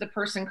with the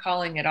person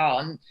calling at all.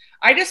 And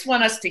I just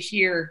want us to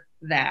hear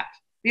that.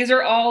 These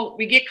are all,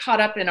 we get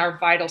caught up in our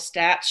vital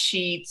stats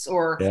sheets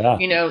or,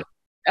 you know,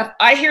 if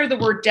I hear the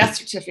word death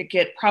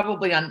certificate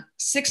probably on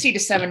 60 to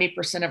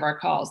 70% of our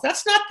calls.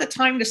 That's not the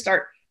time to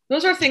start.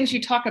 Those are things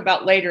you talk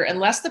about later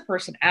unless the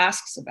person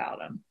asks about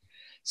them.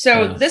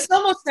 So this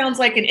almost sounds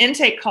like an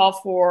intake call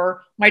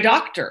for my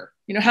doctor.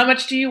 You know, how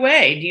much do you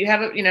weigh? Do you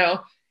have a, you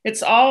know,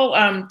 it's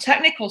all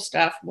technical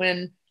stuff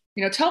when,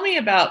 you know, tell me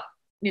about,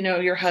 you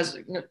know, your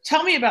husband, you know,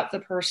 tell me about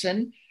the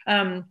person. You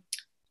know,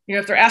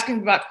 if they're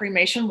asking about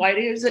cremation, why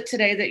is it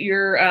today that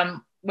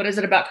you're, what is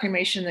it about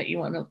cremation that you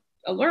want to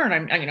learn?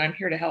 I'm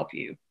here to help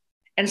you.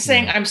 And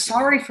saying, I'm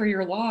sorry for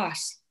your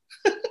loss.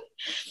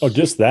 Oh,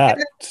 just that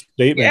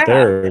statement Yeah.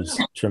 there is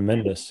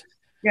tremendous.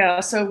 Yeah.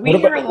 So we What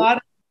hear about, a lot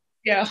of,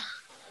 yeah.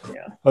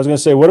 Yeah. I was going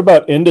to say, what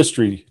about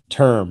industry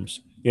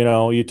terms?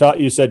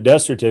 You said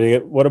death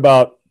certificate. What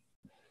about,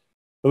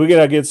 we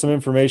got to get some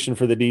information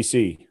for the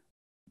DC.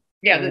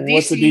 Yeah. The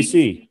What's the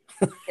DC.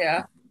 DC?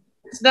 Yeah.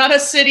 It's not a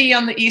city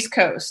on the East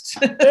Coast.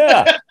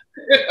 Yeah.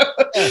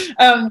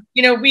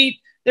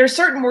 There's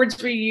certain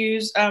words we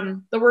use.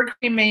 The word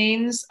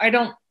remains. I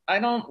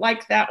don't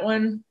like that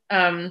one.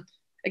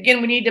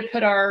 Again, we need to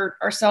put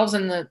ourselves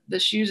in the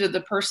shoes of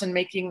the person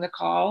making the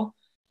call.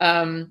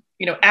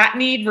 At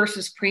need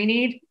versus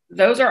pre-need,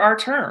 those are our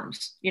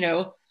terms.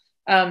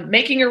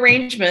 Making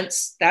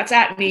arrangements, that's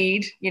at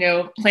need.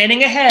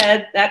 Planning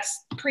ahead,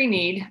 that's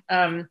pre-need.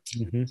 So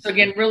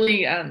again,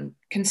 really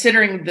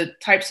considering the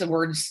types of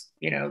words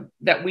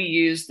that we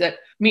use that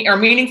are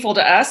meaningful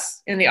to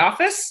us in the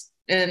office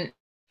and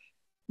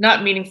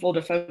not meaningful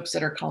to folks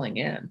that are calling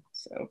in.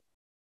 So,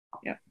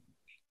 yeah.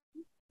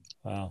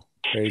 Wow,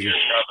 crazy. You're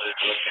probably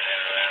looking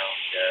at around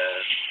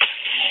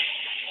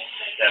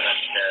 7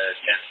 to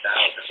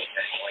 10,000,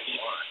 depending what you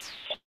want.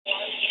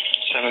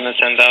 7 to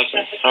 10,000.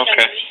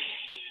 Okay.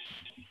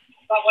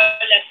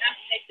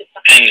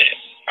 And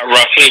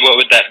roughly, what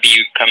would that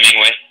be coming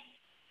with?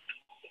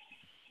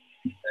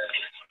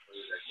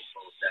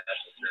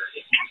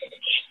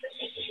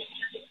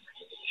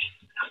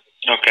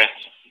 Okay.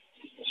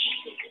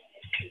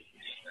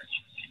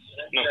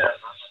 No problem.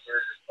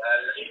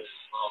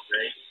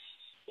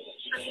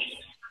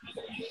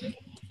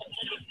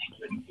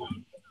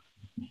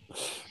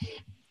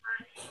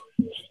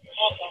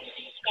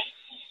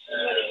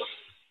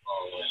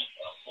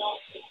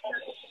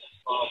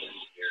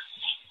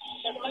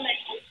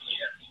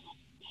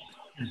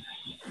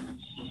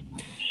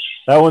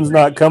 That one's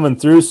not coming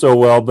through so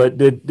well, but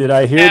did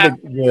I hear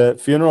the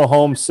funeral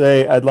home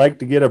say, I'd like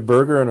to get a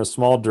burger and a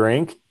small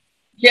drink?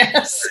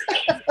 Yes.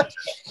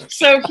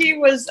 So he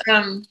was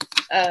in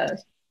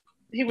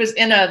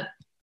a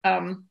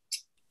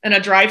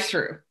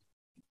drive-through,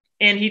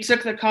 and he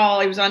took the call.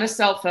 He was on his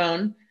cell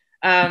phone,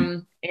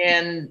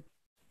 and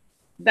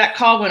that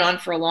call went on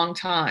for a long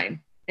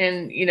time.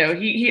 And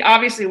he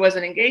obviously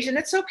wasn't engaged, and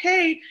it's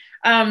okay.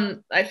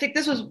 I think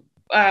this was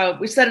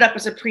we set it up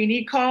as a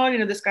pre-need call.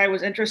 This guy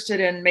was interested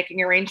in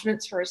making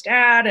arrangements for his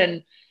dad,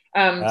 and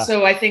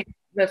so I think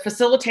the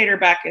facilitator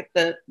back at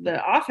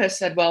the office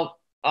said, "Well,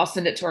 I'll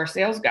send it to our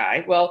sales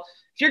guy." Well,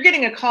 if you're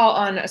getting a call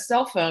on a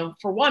cell phone,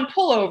 for one,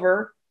 pull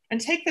over and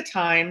take the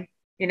time,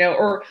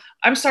 or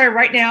I'm sorry,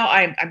 right now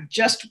I'm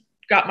just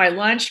got my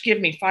lunch.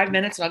 Give me 5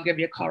 minutes and I'll give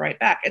you a call right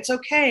back. It's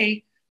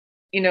okay,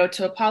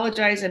 to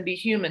apologize and be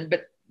human,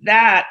 but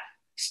that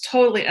is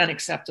totally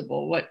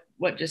unacceptable. What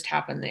just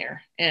happened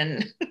there?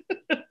 And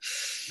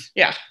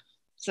yeah,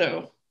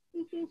 so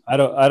I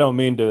don't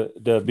mean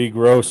to be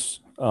gross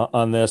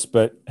on this,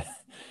 but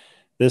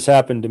this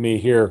happened to me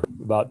here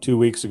about 2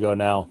 weeks ago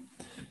now,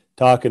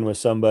 talking with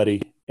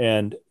somebody.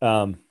 And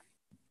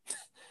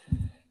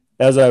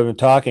as I've been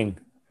talking,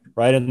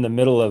 right in the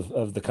middle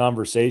of the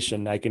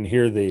conversation, I can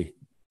hear the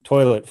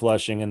toilet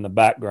flushing in the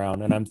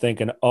background. And I'm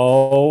thinking,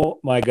 oh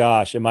my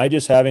gosh, am I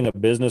just having a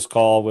business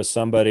call with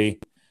somebody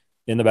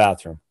in the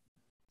bathroom?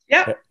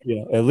 Yeah.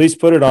 At least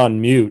put it on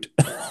mute.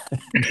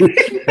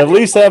 At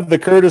least have the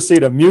courtesy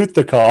to mute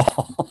the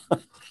call.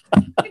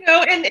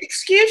 And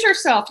excuse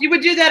yourself. You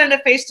would do that in a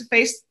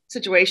face-to-face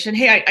situation.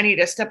 Hey, I need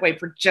to step away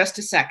for just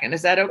a second.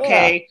 Is that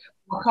okay? Yeah.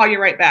 I'll call you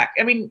right back.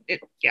 I mean,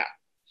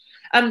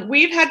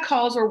 we've had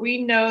calls where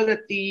we know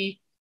that the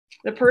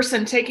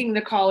person taking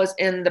the call is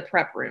in the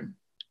prep room.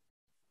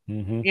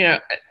 Mm-hmm.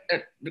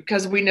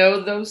 Because we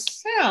know those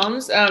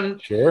sounds.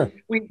 Sure.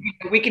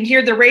 We can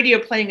hear the radio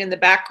playing in the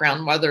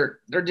background while they're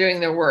doing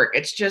their work.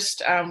 It's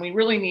just we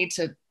really need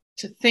to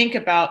think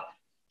about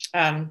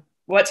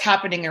what's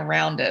happening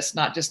around us,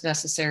 not just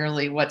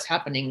necessarily what's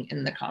happening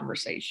in the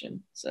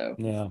conversation. So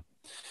yeah.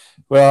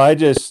 Well, I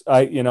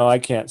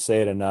can't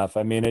say it enough.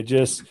 I mean,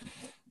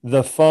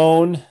 the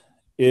phone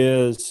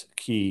is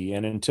key,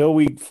 and until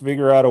we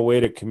figure out a way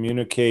to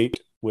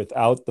communicate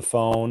without the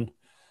phone,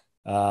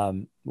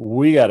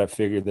 we got to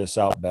figure this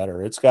out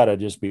better. It's got to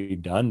just be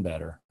done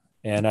better.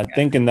 And I'm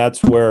thinking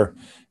that's where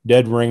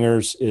Dead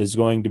Ringers is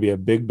going to be a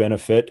big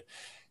benefit.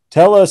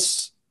 Tell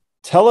us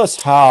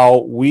how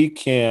we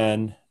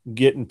can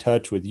get in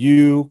touch with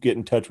you, get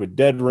in touch with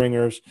Dead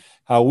Ringers,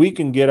 how we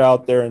can get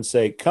out there and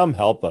say, come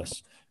help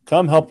us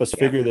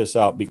figure this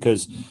out,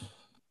 because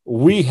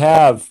we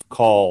have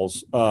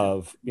calls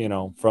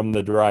from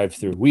the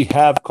drive-through. We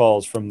have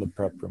calls from the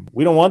prep room.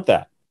 We don't want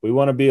that. We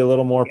want to be a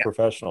little more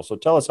professional. So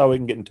tell us how we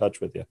can get in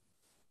touch with you.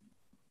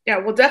 Yeah,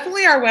 well,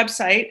 definitely our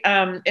website.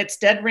 It's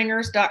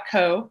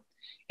deadringers.co.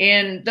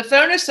 And the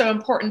phone is so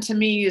important to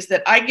me is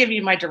that I give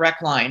you my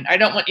direct line. I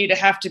don't want you to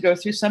have to go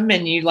through some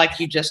menu like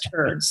you just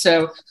heard.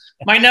 So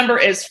my number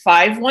is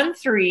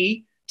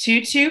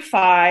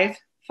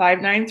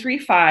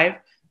 513-225-5935.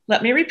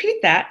 Let me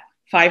repeat that.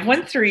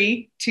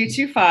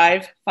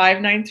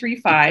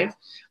 513-225-5935.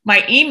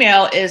 My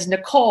email is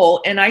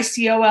Nicole,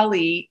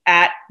 Nicole,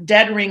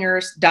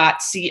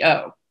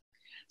 @deadringers.co.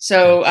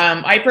 So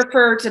I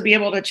prefer to be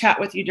able to chat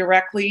with you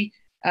directly.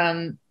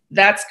 We're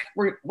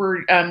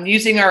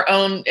using our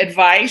own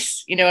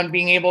advice, and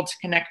being able to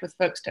connect with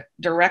folks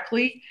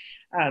directly.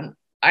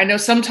 I know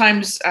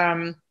sometimes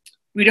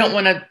we don't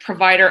want to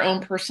provide our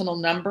own personal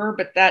number,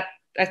 but that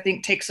I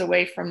think takes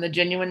away from the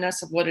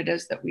genuineness of what it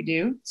is that we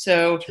do.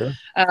 So Sure.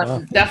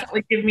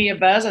 Definitely give me a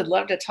buzz. I'd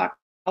love to talk to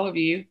all of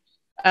you.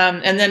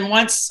 And then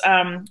once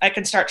I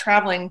can start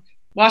traveling,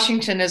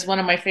 Washington is one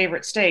of my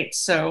favorite states.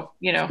 So,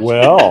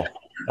 Well,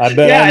 I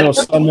bet I know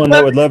someone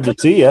that would love to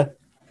see you.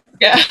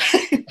 Yeah,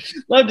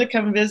 love to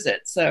come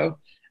visit. So,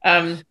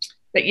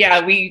 but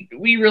yeah, we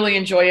really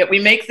enjoy it. We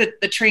make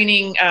the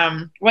training,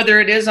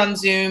 whether it is on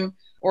Zoom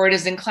or it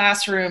is in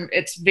classroom,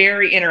 it's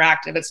very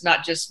interactive. It's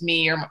not just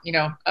me or,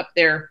 up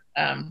there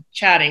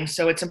chatting.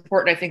 So it's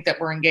important, I think, that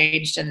we're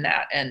engaged in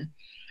that. And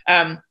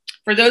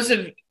for those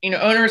of,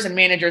 owners and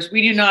managers,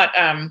 we do not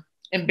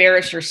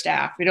embarrass your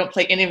staff. We don't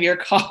play any of your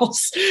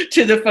calls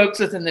to the folks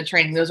within the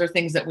training. Those are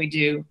things that we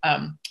do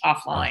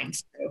offline.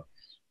 So,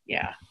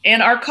 yeah.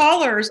 And our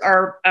callers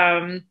are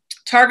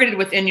targeted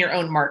within your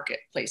own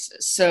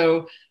marketplaces.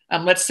 So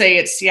let's say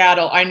it's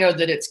Seattle. I know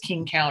that it's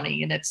King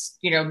County, and it's,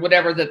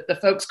 whatever the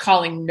folks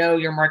calling know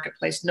your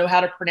marketplace, know how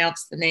to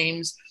pronounce the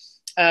names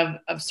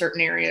of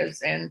certain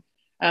areas. And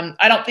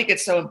I don't think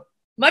it's so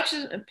much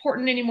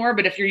important anymore,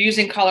 but if you're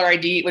using caller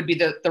ID, it would be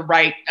the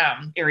right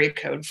area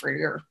code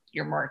for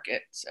your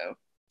market. So,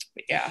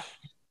 but yeah.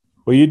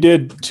 Well, you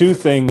did two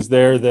things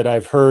there that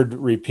I've heard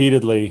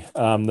repeatedly.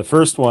 The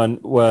first one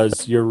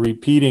was your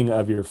repeating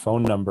of your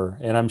phone number.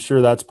 And I'm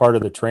sure that's part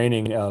of the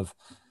training of,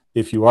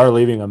 if you are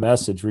leaving a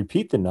message,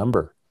 repeat the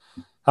number.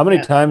 How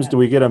many times do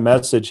we get a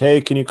message? Hey,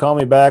 can you call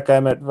me back?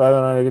 I'm at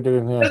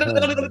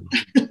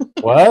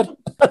what?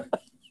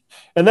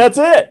 And that's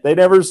it. They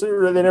never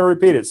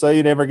repeat it. So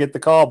you never get the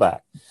call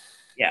back.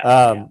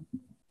 Yeah.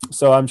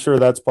 So I'm sure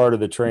that's part of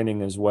the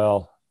training as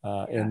well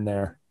in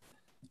there.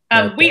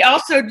 We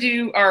also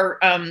do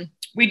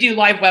we do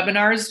live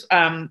webinars.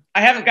 I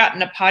haven't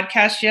gotten a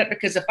podcast yet,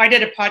 because if I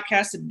did a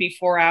podcast, it'd be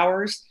 4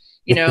 hours,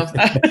 because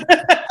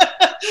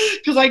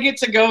I get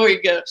to go.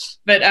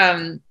 But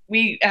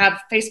we have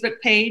a Facebook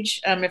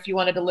page. If you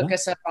wanted to look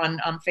us up on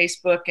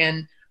Facebook,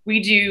 and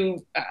we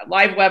do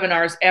live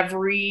webinars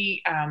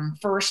every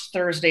first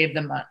Thursday of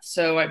the month.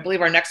 So I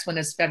believe our next one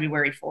is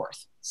February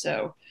 4th.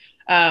 So,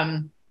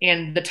 and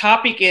the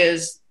topic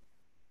is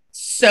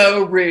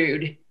so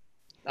rude.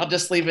 I'll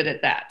just leave it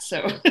at that.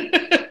 So,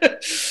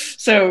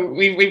 so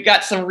we've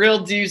got some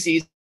real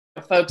doozies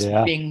of folks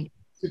being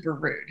super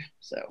rude.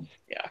 So,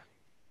 yeah.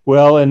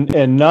 Well,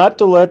 and not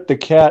to let the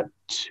cat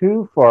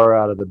too far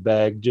out of the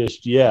bag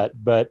just yet,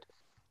 but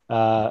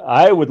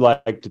I would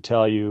like to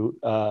tell you,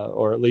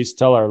 or at least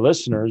tell our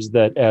listeners,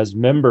 that as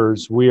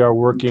members, we are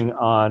working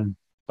on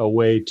a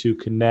way to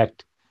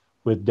connect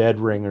with dead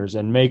ringers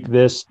and make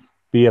this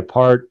be a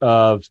part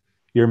of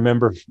your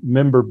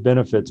member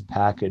benefits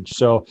package.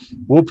 So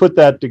we'll put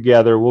that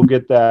together. We'll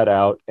get that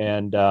out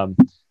and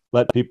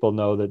let people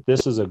know that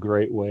this is a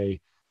great way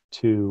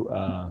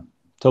to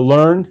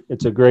learn.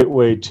 It's a great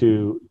way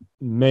to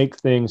make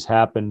things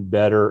happen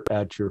better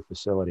at your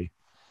facility.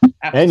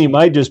 Absolutely. And you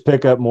might just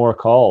pick up more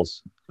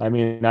calls. I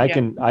mean,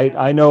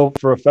 I know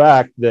for a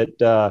fact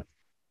that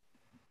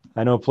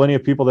I know plenty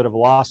of people that have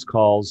lost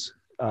calls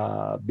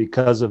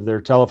because of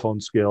their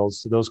telephone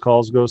skills. Those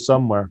calls go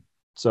somewhere.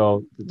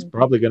 So it's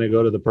probably going to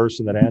go to the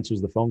person that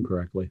answers the phone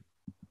correctly.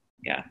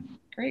 Yeah,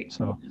 great.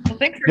 So, well,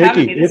 thanks for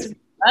having me. This is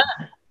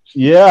fun.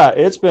 Yeah,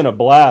 it's been a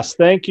blast.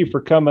 Thank you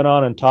for coming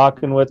on and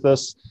talking with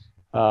us.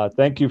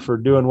 Thank you for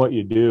doing what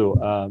you do.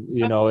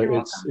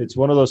 It's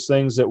one of those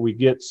things that we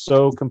get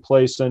so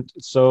complacent,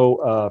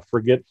 so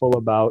forgetful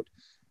about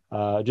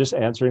just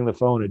answering the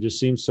phone. It just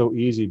seems so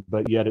easy,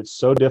 but yet it's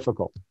so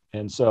difficult.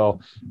 And so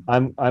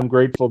I'm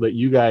grateful that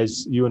you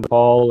guys, you and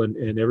Paul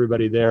and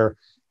everybody there,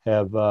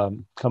 have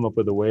come up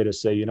with a way to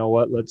say, you know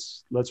what,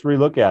 let's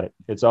relook at it.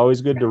 It's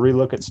always good to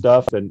relook at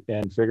stuff and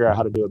figure out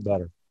how to do it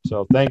better.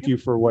 So thank you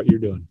for what you're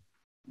doing.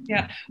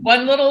 Yeah.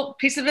 One little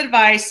piece of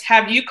advice: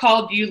 have you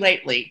called you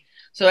lately?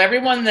 So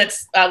everyone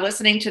that's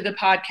listening to the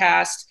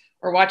podcast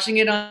or watching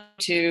it on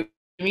YouTube,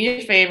 do me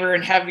a favor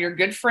and have your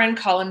good friend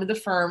call into the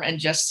firm and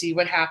just see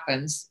what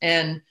happens.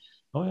 And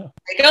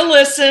take a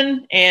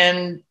listen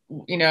and,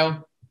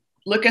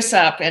 look us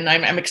up. And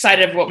I'm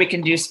excited of what we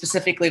can do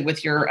specifically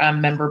with your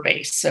member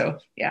base. So,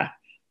 yeah.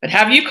 But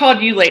have you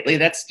called you lately?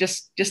 That's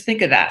just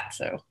think of that.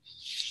 So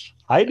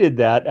I did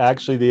that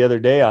actually the other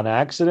day on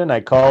accident.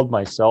 I called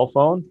my cell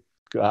phone.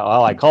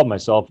 Well, I called my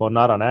cell phone,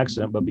 not on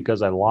accident, but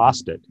because I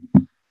lost it.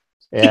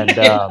 And,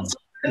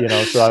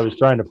 so I was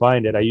trying to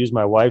find it. I used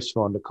my wife's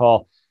phone to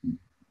call.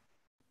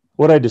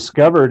 What I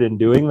discovered in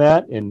doing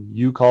that, and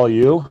you call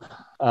you,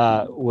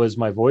 was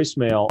my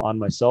voicemail on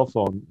my cell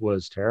phone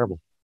was terrible.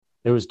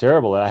 It was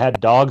terrible. I had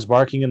dogs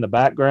barking in the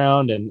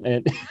background,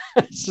 and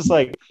it's just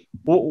like,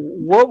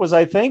 what was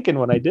I thinking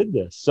when I did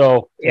this?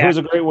 So It was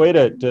a great way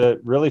to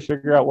really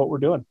figure out what we're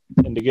doing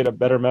and to get a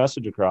better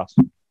message across.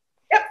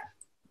 Yep.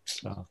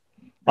 So,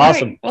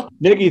 awesome. Right. Well,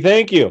 Nikki,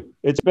 thank you.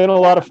 It's been a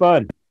lot of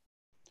fun.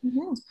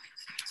 Mhm.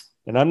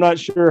 And I'm not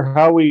sure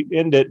how we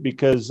end it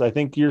because I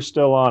think you're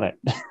still on it.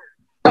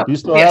 Oh, You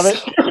still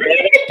yes. have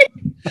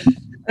it?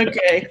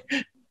 Okay.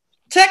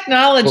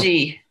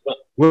 Technology.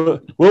 We'll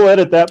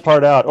edit that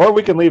part out, or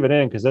we can leave it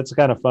in because that's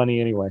kind of funny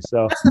anyway.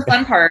 So That's the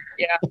fun part.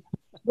 Yeah.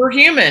 We're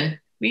human.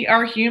 We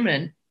are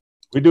human.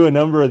 we do a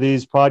number of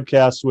these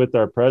podcasts with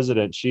our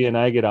president. She and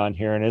I get on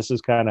here, and this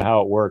is kind of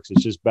how it works.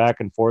 It's just back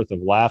and forth of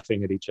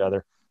laughing at each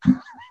other.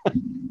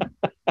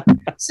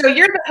 So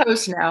you're the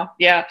host now.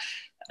 Yeah.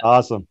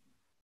 Awesome.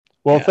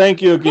 Well, Yeah.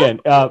 thank you again.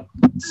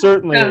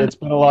 Certainly, it's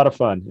been a lot of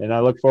fun, and I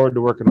look forward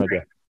to working with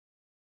you.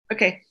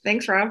 Okay.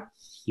 Thanks, Rob.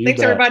 You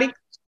Thanks, bet. everybody.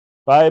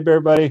 Bye,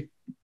 everybody.